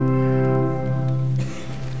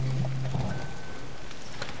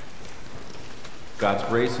God's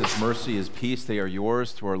grace, His mercy, His peace, they are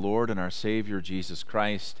yours through our Lord and our Savior, Jesus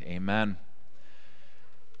Christ. Amen.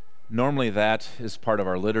 Normally that is part of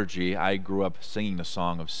our liturgy. I grew up singing the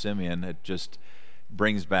song of Simeon. It just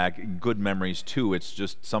brings back good memories too. It's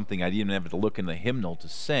just something I didn't even have to look in the hymnal to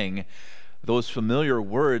sing. Those familiar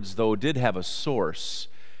words, though, did have a source.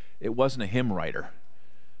 It wasn't a hymn writer.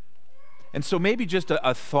 And so maybe just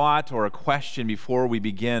a thought or a question before we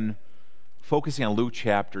begin focusing on Luke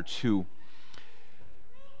chapter 2.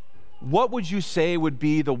 What would you say would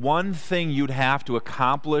be the one thing you'd have to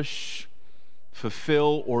accomplish,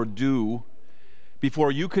 fulfill, or do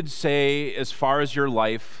before you could say, as far as your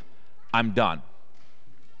life, I'm done?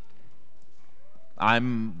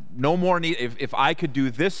 I'm no more need. If I could do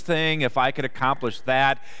this thing, if I could accomplish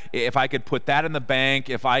that, if I could put that in the bank,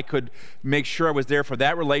 if I could make sure I was there for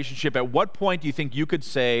that relationship, at what point do you think you could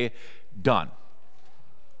say, done?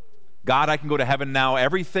 God, I can go to heaven now.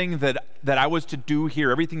 Everything that I was to do here,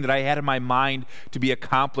 everything that I had in my mind to be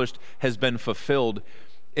accomplished has been fulfilled.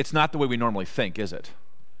 It's not the way we normally think, is it?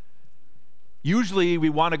 Usually we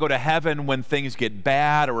want to go to heaven when things get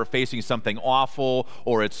bad or we're facing something awful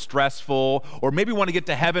or it's stressful, or maybe we want to get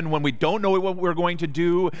to heaven when we don't know what we're going to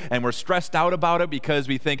do and we're stressed out about it because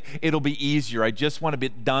we think it'll be easier. I just want to be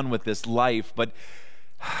done with this life. But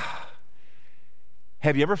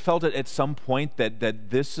have you ever felt it at some point that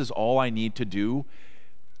this is all I need to do?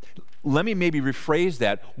 Let me maybe rephrase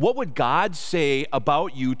that. What would God say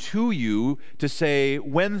about you to you to say,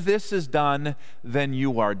 when this is done, then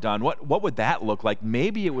you are done? What would that look like?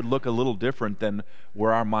 Maybe it would look a little different than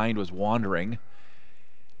where our mind was wandering.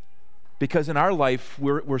 Because in our life,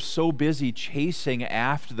 we're so busy chasing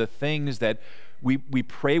after the things that we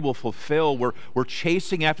pray will fulfill. We're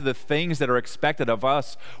chasing after the things that are expected of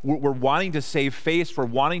us. We're wanting to save face. We're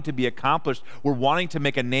wanting to be accomplished. We're wanting to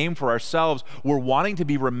make a name for ourselves. We're wanting to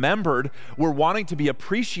be remembered. We're wanting to be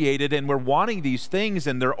appreciated, and we're wanting these things,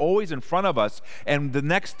 and they're always in front of us. And the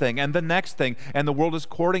next thing, and the next thing, and the world is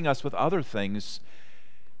courting us with other things.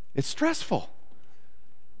 It's stressful.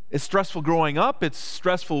 It's stressful growing up. It's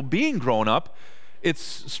stressful being grown up. It's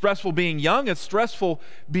stressful being young. It's stressful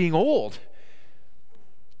being old.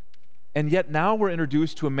 And yet now we're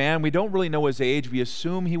introduced to a man, we don't really know his age. We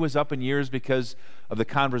assume he was up in years because of the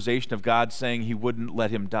conversation of God saying He wouldn't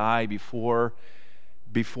let him die before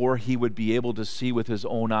he would be able to see with his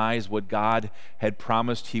own eyes what God had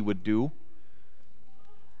promised He would do.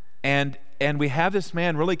 And we have this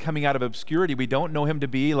man really coming out of obscurity. We don't know him to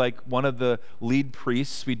be like one of the lead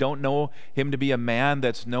priests. We don't know him to be a man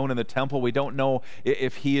that's known in the temple. We don't know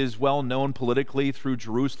if he is well known politically through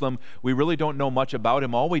Jerusalem. We really don't know much about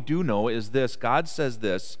him. All we do know is this. God says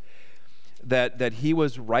this, that he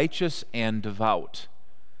was righteous and devout.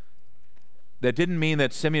 That didn't mean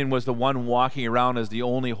that Simeon was the one walking around as the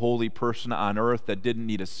only holy person on earth that didn't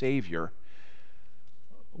need a Savior.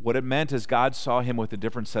 What it meant is God saw him with a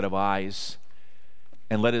different set of eyes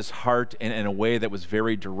and led his heart in a way that was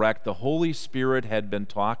very direct. The Holy Spirit had been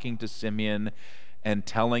talking to Simeon and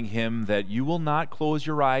telling him that you will not close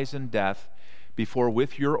your eyes in death before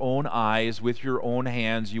with your own eyes, with your own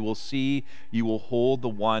hands, you will see, you will hold the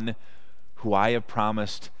one who I have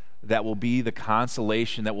promised that will be the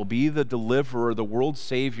consolation, that will be the deliverer, the world's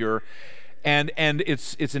Savior. And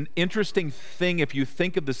it's an interesting thing if you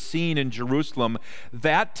think of the scene in Jerusalem.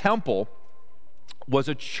 That temple was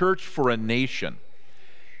a church for a nation.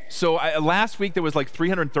 So last week there was like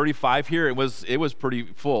 335 here. It was pretty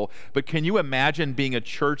full. But can you imagine being a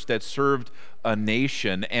church that served a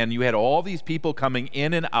nation, and you had all these people coming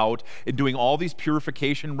in and out and doing all these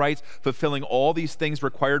purification rites, fulfilling all these things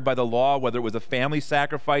required by the law, whether it was a family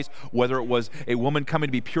sacrifice, whether it was a woman coming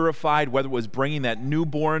to be purified, whether it was bringing that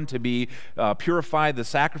newborn to be purified, the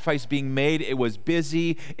sacrifice being made. It was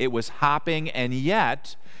busy, it was hopping, and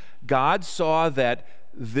yet God saw that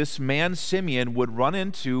this man Simeon would run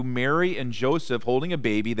into Mary and Joseph holding a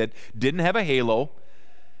baby that didn't have a halo.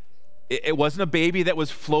 It wasn't a baby that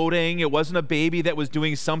was floating. It wasn't a baby that was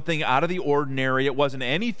doing something out of the ordinary. It wasn't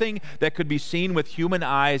anything that could be seen with human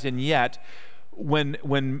eyes. And yet,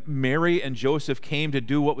 when Mary and Joseph came to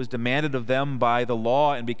do what was demanded of them by the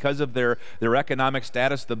law, and because of their economic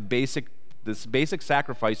status, the basic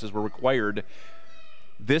sacrifices were required,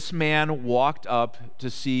 this man walked up to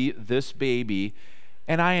see this baby.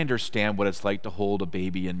 And I understand what it's like to hold a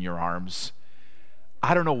baby in your arms.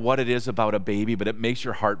 I don't know what it is about a baby, but it makes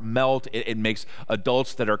your heart melt. It makes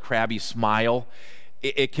adults that are crabby smile.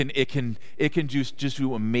 It can just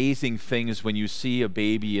do amazing things when you see a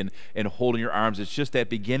baby and hold in your arms. It's just that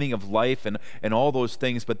beginning of life and all those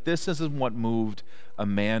things. But this isn't what moved a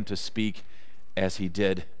man to speak as he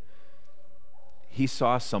did. He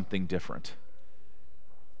saw something different.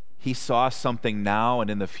 he saw something now and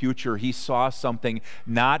in the future. He saw something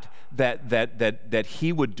not that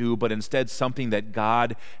he would do, but instead something that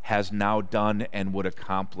God has now done and would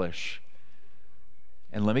accomplish.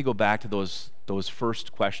 And let me go back to those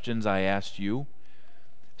first questions I asked you.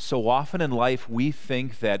 So often in life we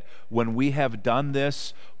think that when we have done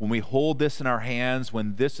this, when we hold this in our hands,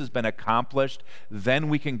 when this has been accomplished, then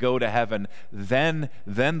we can go to heaven. Then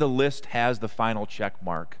the list has the final check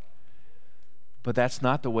mark. But that's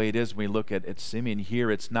not the way it is when we look at Simeon here.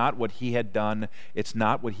 It's not what he had done. It's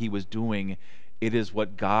not what he was doing. It is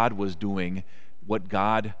what God was doing, what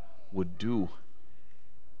God would do.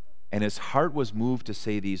 And his heart was moved to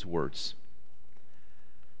say these words: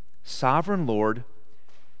 Sovereign Lord,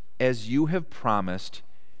 as you have promised,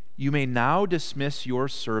 you may now dismiss your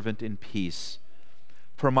servant in peace.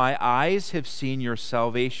 For my eyes have seen your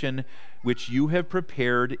salvation, which you have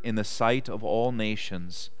prepared in the sight of all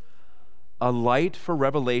nations, a light for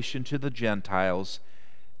revelation to the Gentiles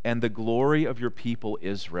and the glory of your people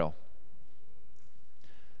Israel.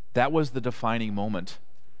 That was the defining moment.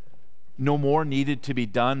 No more needed to be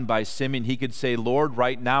done by Simeon. He could say, Lord,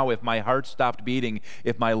 right now, if my heart stopped beating,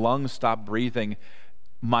 if my lungs stopped breathing,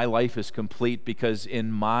 my life is complete, because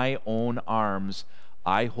in my own arms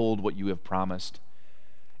I hold what you have promised.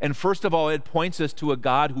 And first of all, it points us to a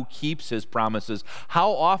God who keeps his promises.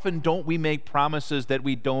 How often don't we make promises that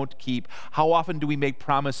we don't keep? How often do we make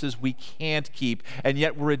promises we can't keep? And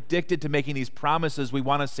yet we're addicted to making these promises. We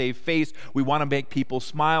want to save face. We want to make people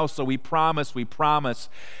smile, so we promise.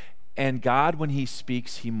 And God, when he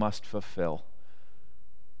speaks, he must fulfill.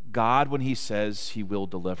 God, when he says, he will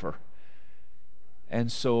deliver. And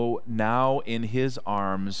so now in his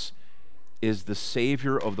arms is the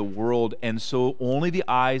Savior of the world, and so only the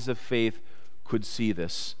eyes of faith could see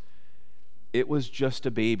this. It was just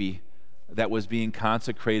a baby that was being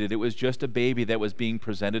consecrated. It was just a baby that was being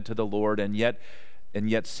presented to the Lord, and yet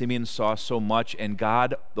Simeon saw so much, and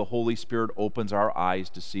God, the Holy Spirit, opens our eyes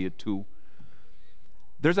to see it too.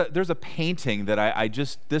 There's a painting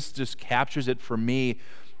that this just captures it for me.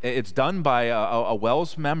 It's done by a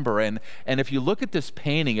WELS member, and if you look at this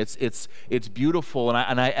painting, it's beautiful,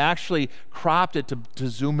 and I actually cropped it to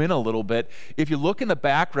zoom in a little bit. If you look in the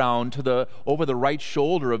background over the right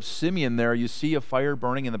shoulder of Simeon there, you see a fire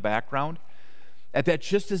burning in the background. And that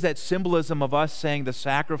just is that symbolism of us saying the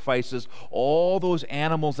sacrifices, all those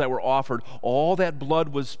animals that were offered, all that blood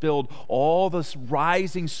was spilled, all this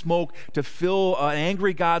rising smoke to fill an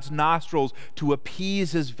angry God's nostrils, to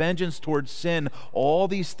appease his vengeance towards sin, all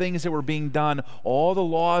these things that were being done, all the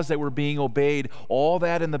laws that were being obeyed, all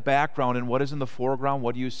that in the background. And what is in the foreground?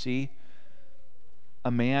 What do you see?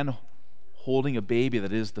 A man holding a baby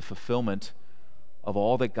that is the fulfillment of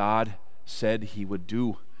all that God said he would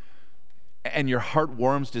do. And your heart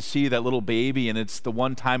warms to see that little baby, and it's the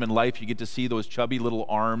one time in life you get to see those chubby little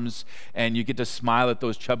arms, and you get to smile at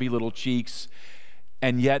those chubby little cheeks.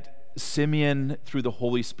 And yet Simeon, through the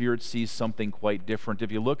Holy Spirit, sees something quite different.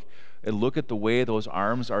 If you look at the way those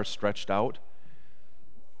arms are stretched out,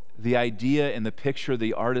 the idea and the picture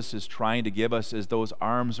the artist is trying to give us is those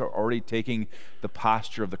arms are already taking the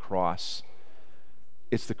posture of the cross.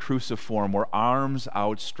 It's the cruciform, where arms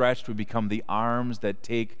outstretched would become the arms that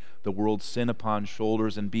take the world's sin upon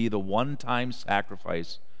shoulders and be the one-time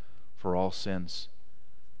sacrifice for all sins.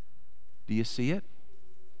 Do you see it?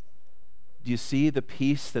 Do you see the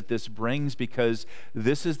peace that this brings? Because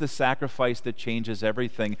this is the sacrifice that changes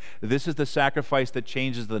everything. This is the sacrifice that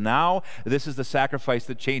changes the now. This is the sacrifice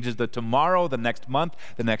that changes the tomorrow, the next month,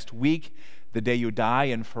 the next week, the day you die,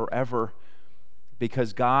 and forever.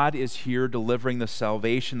 Because God is here delivering the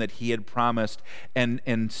salvation that he had promised.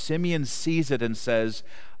 And Simeon sees it and says,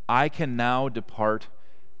 I can now depart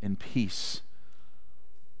in peace.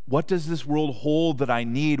 What does this world hold that I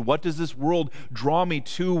need? What does this world draw me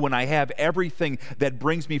to when I have everything that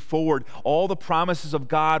brings me forward? All the promises of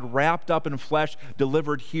God wrapped up in flesh,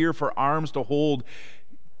 delivered here for arms to hold.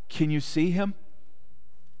 Can you see him?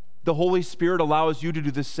 The Holy Spirit allows you to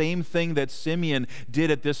do the same thing that Simeon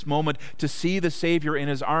did at this moment, to see the Savior in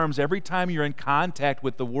his arms. Every time you're in contact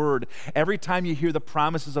with the Word, every time you hear the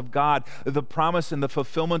promises of God, the promise and the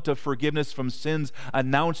fulfillment of forgiveness from sins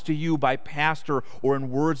announced to you by pastor or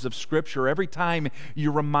in words of Scripture, every time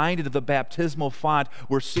you're reminded of the baptismal font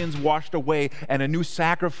where sin's washed away and a new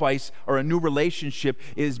sacrifice or a new relationship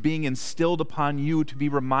is being instilled upon you, to be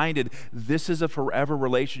reminded this is a forever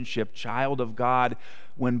relationship, child of God.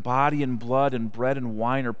 When body and blood and bread and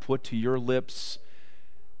wine are put to your lips,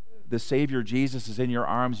 the Savior Jesus is in your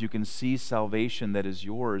arms. You can see salvation that is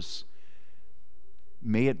yours.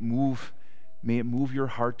 May it move your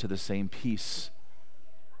heart to the same peace.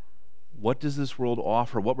 What does this world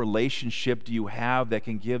offer? What relationship do you have that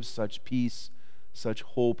can give such peace, such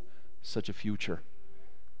hope, such a future?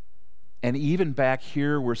 And even back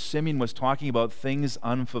here where Simeon was talking about things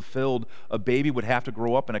unfulfilled, a baby would have to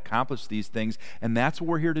grow up and accomplish these things, and that's what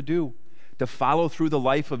we're here to do. To follow through the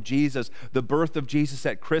life of Jesus, the birth of Jesus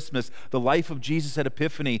at Christmas, the life of Jesus at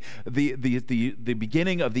Epiphany, the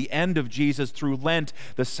beginning of the end of Jesus through Lent,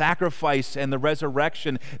 the sacrifice and the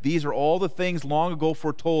resurrection. These are all the things long ago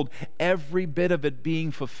foretold. Every bit of it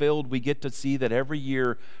being fulfilled, we get to see that every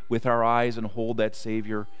year with our eyes and hold that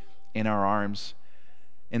Savior in our arms.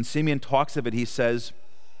 And Simeon talks of it, he says,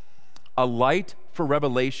 a light for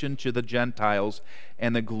revelation to the Gentiles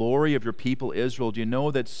and the glory of your people Israel. Do you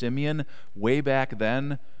know that Simeon, way back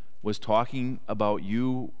then, was talking about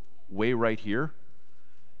you way right here?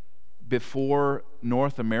 Before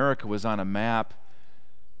North America was on a map,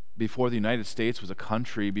 before the United States was a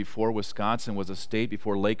country, before Wisconsin was a state,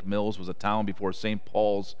 before Lake Mills was a town, before St.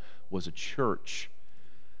 Paul's was a church,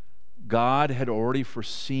 God had already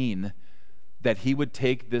foreseen that he would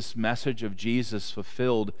take this message of Jesus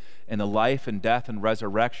fulfilled in the life and death and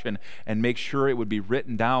resurrection and make sure it would be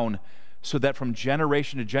written down so that from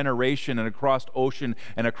generation to generation and across ocean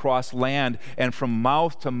and across land and from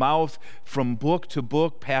mouth to mouth, from book to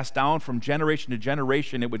book, passed down from generation to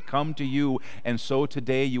generation, it would come to you. And so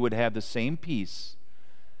today you would have the same peace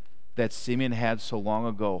that Simeon had so long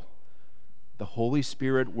ago. The Holy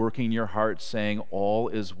Spirit working in your heart saying all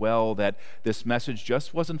is well, that this message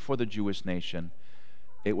just wasn't for the Jewish nation,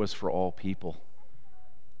 it was for all people.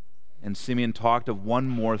 And Simeon talked of one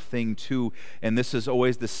more thing too, and this is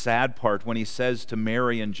always the sad part when he says to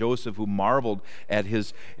Mary and Joseph, who marveled at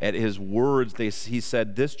his words, he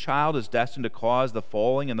said, this child is destined to cause the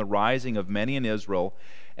falling and the rising of many in Israel,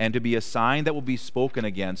 and to be a sign that will be spoken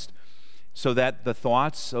against, so that the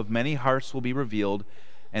thoughts of many hearts will be revealed,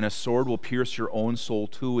 and a sword will pierce your own soul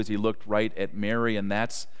too. As he looked right at Mary, and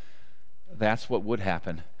that's what would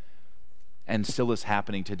happen, and still is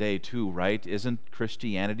happening today too, right? Isn't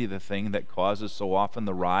Christianity the thing that causes so often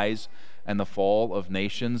the rise and the fall of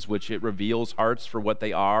nations, which it reveals hearts for what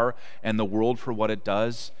they are and the world for what it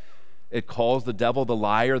does? It calls the devil the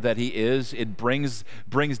liar that he is. It brings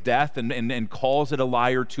death and calls it a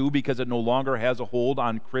liar too, because it no longer has a hold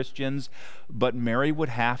on Christians. But Mary would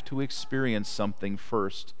have to experience something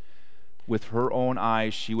first. With her own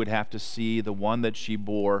eyes, she would have to see the one that she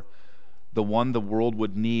bore, the one the world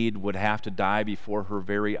would need, would have to die before her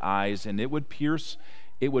very eyes. And it would pierce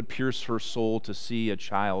her soul to see a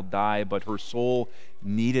child die, but her soul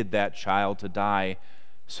needed that child to die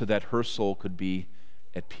so that her soul could be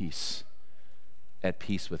at peace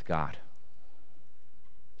with God.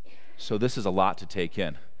 So this is a lot to take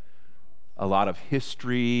in. A lot of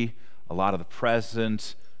history, a lot of the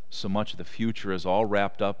present, so much of the future is all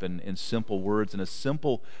wrapped up in simple words and a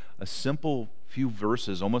simple few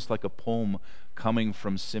verses, almost like a poem coming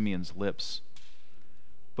from Simeon's lips.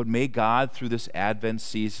 But may God, through this Advent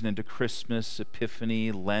season into Christmas,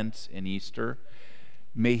 Epiphany, Lent, and Easter,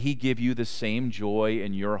 may he give you the same joy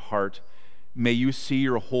in your heart. May you see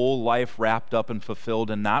your whole life wrapped up and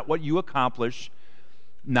fulfilled in not what you accomplish,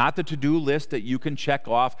 not the to-do list that you can check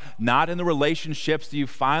off, not in the relationships that you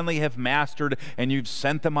finally have mastered and you've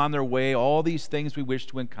sent them on their way, all these things we wish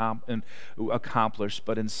to accomplish,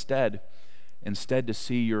 but instead to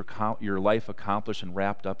see your life accomplished and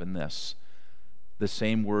wrapped up in this. The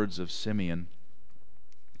same words of Simeon.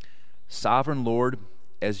 Sovereign Lord,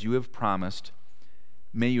 as you have promised,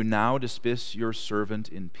 may you now dismiss your servant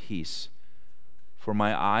in peace. For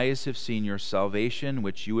my eyes have seen your salvation,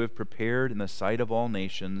 which you have prepared in the sight of all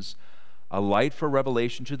nations, a light for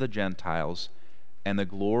revelation to the Gentiles, and the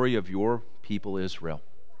glory of your people Israel.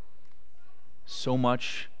 So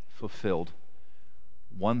much fulfilled.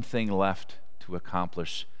 One thing left to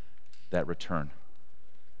accomplish that return.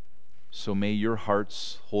 So may your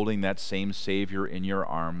hearts, holding that same Savior in your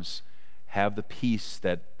arms, have the peace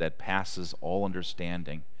that passes all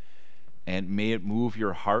understanding. And may it move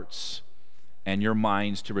your hearts and your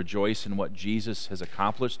minds to rejoice in what Jesus has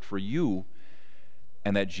accomplished for you,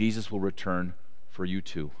 and that Jesus will return for you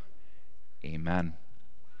too. Amen.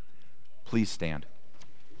 Please stand.